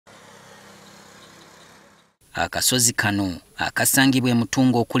Akasozi kano akasangibwa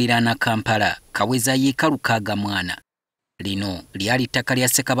Mutungo okuliraana Kampala kaweza yiika 600. Lino lyali ttaka lya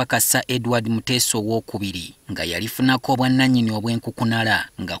Ssekabaka Sir Edward Muteesa II nga yalifunako obwannannyini obw'enkukunala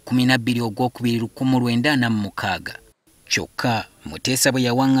nga 12 Ogwokubiri 1946. Kyokka Muteesa bwe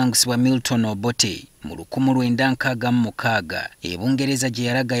yawaŋŋangusibwa Milton Obote mu 1966 e Bungereza gye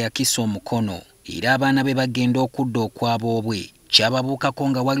yalaga yakisa omukono era abaana be bagenda okudda okwaboobwe kyababuukako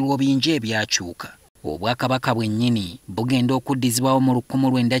nga waliwo bingi ebyakyuka. Obwakabaka bwennyini bugenda okuddizibwawo mu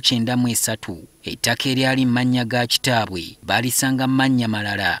 1993 ettaka eryali mu mannya ga kitaabwe baalisanga mu mannya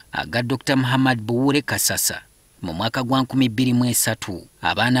malala aga Dr. Muhammad Buwule Kasasa. Mu mwaka gwa 2003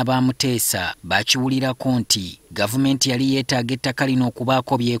 abaana ba Muteesa bakiwulirako nti gavumenti yali yeetaaga ettaka lino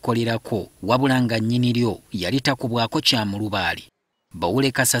okubaako byekolerako wabula nga nnyini lyo yali takubwako kya mulubaali.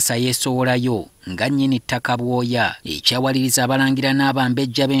 Buwule Kasasa yeesowolayo nga nnyini ttaka bwoya ekyawaliriza abalangira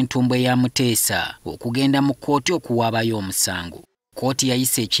n'abambejja b'entumbwe ya Muteesa okugenda mu kkooti okuwaabayo omusango. Kkooti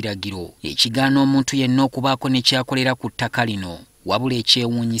yayisa ekiragiro ekigaana omuntu yenna okubaako ne kyakolera ku ttaka lino, wabula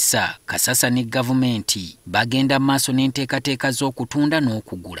ekyewuunyisa Kasasa ne gavumenti bagenda mu maaso n'enteekateeka z'okutunda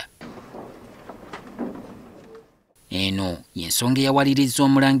n'okugula. Eno y'ensonga eyawaliriza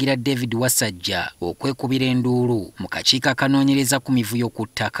Omulangira Wasajja okwekubira enduulu mu kakiiko akanoonyereza ku mivuyo ku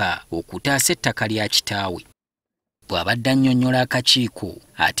ttaka okutaasa ettaka lya kitaawe. Bw'abadde annyonnyola akakiiko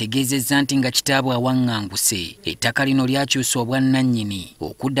ategeezezza nti nga kitaabwe awaŋŋanguse ettaka lino lyakyusa obwannannyini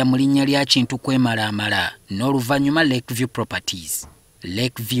okudda mu linnya lya Kintu Kwemalaamala n'oluvannyuma Lakeview Properties.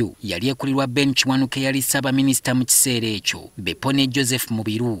 Lakeview yali ekulirwa Ben Kiwanuka eyali Ssaabaminisita mu kiseera ekyo, Beppo ne Joseph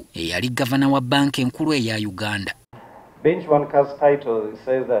Mubiru eyali gavana wa banka enkulu eya Uganda. Ben Kiwanuka's title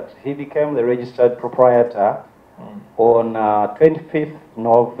says that he became the registered proprietor on 25th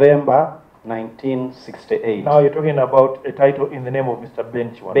November 1968. Now you're talking about a title in the name of Mr.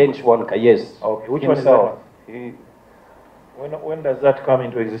 Ben Kiwanuka. Ben Kiwanuka, yes. Okay, which himself. One is that? When does that come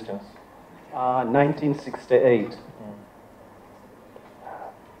into existence? 1968.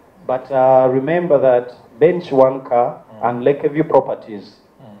 But remember that Ben Kiwanuka and Lakeview Properties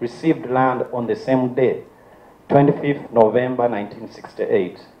received land on the same day, 25th November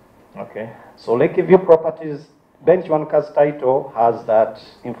 1968. Okay. So Lakeview Properties, Ben Kiwanuka's title has that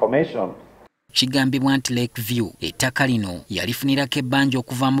information. Kigambibwa nti Lakeview ettaka lino yalifunirako ebbanja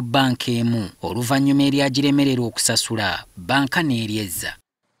okuva mu banka emu oluvannyuma eryagiremerera okusasula banka n'eryezza.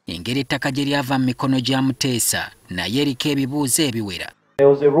 Engeri ettaka gye lyava mu mikono gya Muteesa naye eriko ebibuuzo ebiwera. There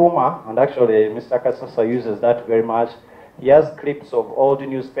was a rumor, and actually Mr. Kasasa uses that very much. He has clips of old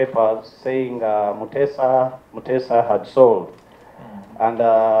newspapers saying Muteesa had sold. And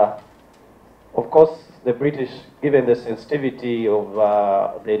of course, the British, given the sensitivity of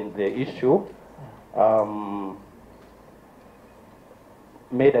the issue,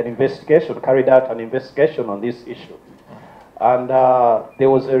 made an investigation, carried out an investigation on this issue. And there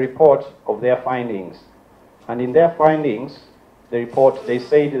was a report of their findings. And in their findings, the report, they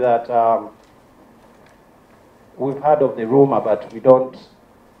said that we've heard of the rumor, but we don't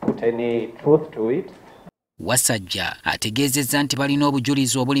put any truth to it. Wasajja ategeezezza nti balina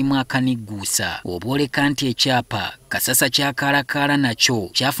obujulizi obulimu akanigguusa obwoleka nti ekyapa Kasasa kyakaalakaala nakyo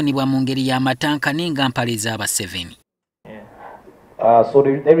kyafunibwa mu ngeri y'amatanka n'engampale z'aba 7. So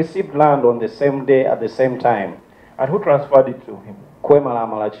they received land on the same day at the same time. And who transferred it to him?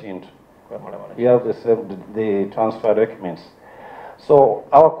 Kwemalaamala Kintu. You have the transfer documents. So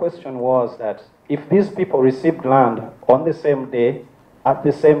our question was that if these people received land on the same day, at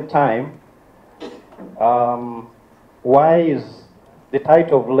the same time, why is the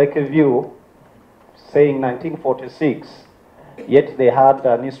title of Lakeview saying 1946, yet they had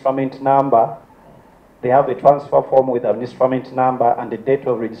an instrument number, they have a transfer form with an instrument number and a date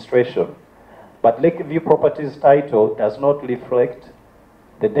of registration. But Lakeview Properties title does not reflect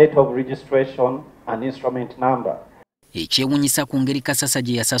the date of registration and instrument number. Ekyewuunyisa ku ngeri Kasasa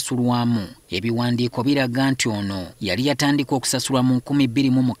gye yasasulwamu ebiwandiiko biraga nti ono yali yatandika okusasulwa mu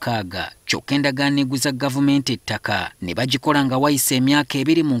 2006 kyokka endagaano eguza gavumenti ettaka ne bagikola nga wayise emyaka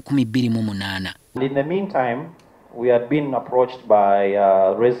 2 mu 2008. In the meantime, we had been approached by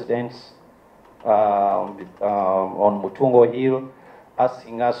residents on Mutungo Hill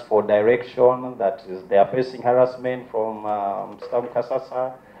asking us for direction, that is, they are facing harassment from Mr.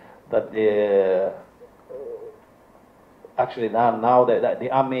 Kasasa, that they actually now that the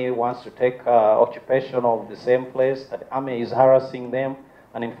army wants to take occupation of the same place, that the army is harassing them,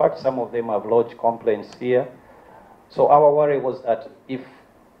 and in fact some of them have lodged complaints here. So our worry was that if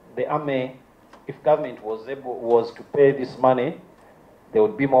the army, if government was to pay this money, there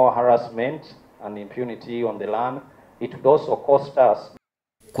would be more harassment and impunity on the land. It would also cost us.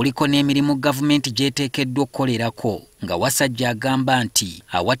 kuliko n'emirimu gavumenti gy'eteekeddwa okukolerako, nga Wasajja agamba nti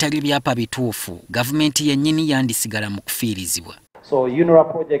awatali byapa bituufu gavumenti yennyini yandisigala mu kufiirizibwa. So UNRWA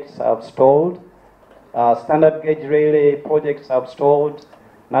projects have stalled, standard gauge railway projects have stalled,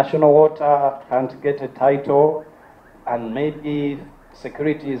 national water can't get a title, and maybe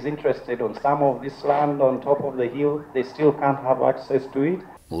security is interested on some of this land on top of the hill, they still can't have access to it.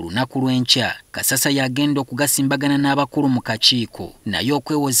 Olunaku lw'enkya Kasasa yagenda okugasimbagana n'abakulu mu kakiiko naye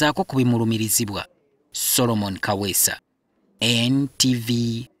okwewozaako ku bimulumirizibwa. Solomon Kaweesa, NTV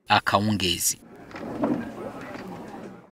Akawungeezi.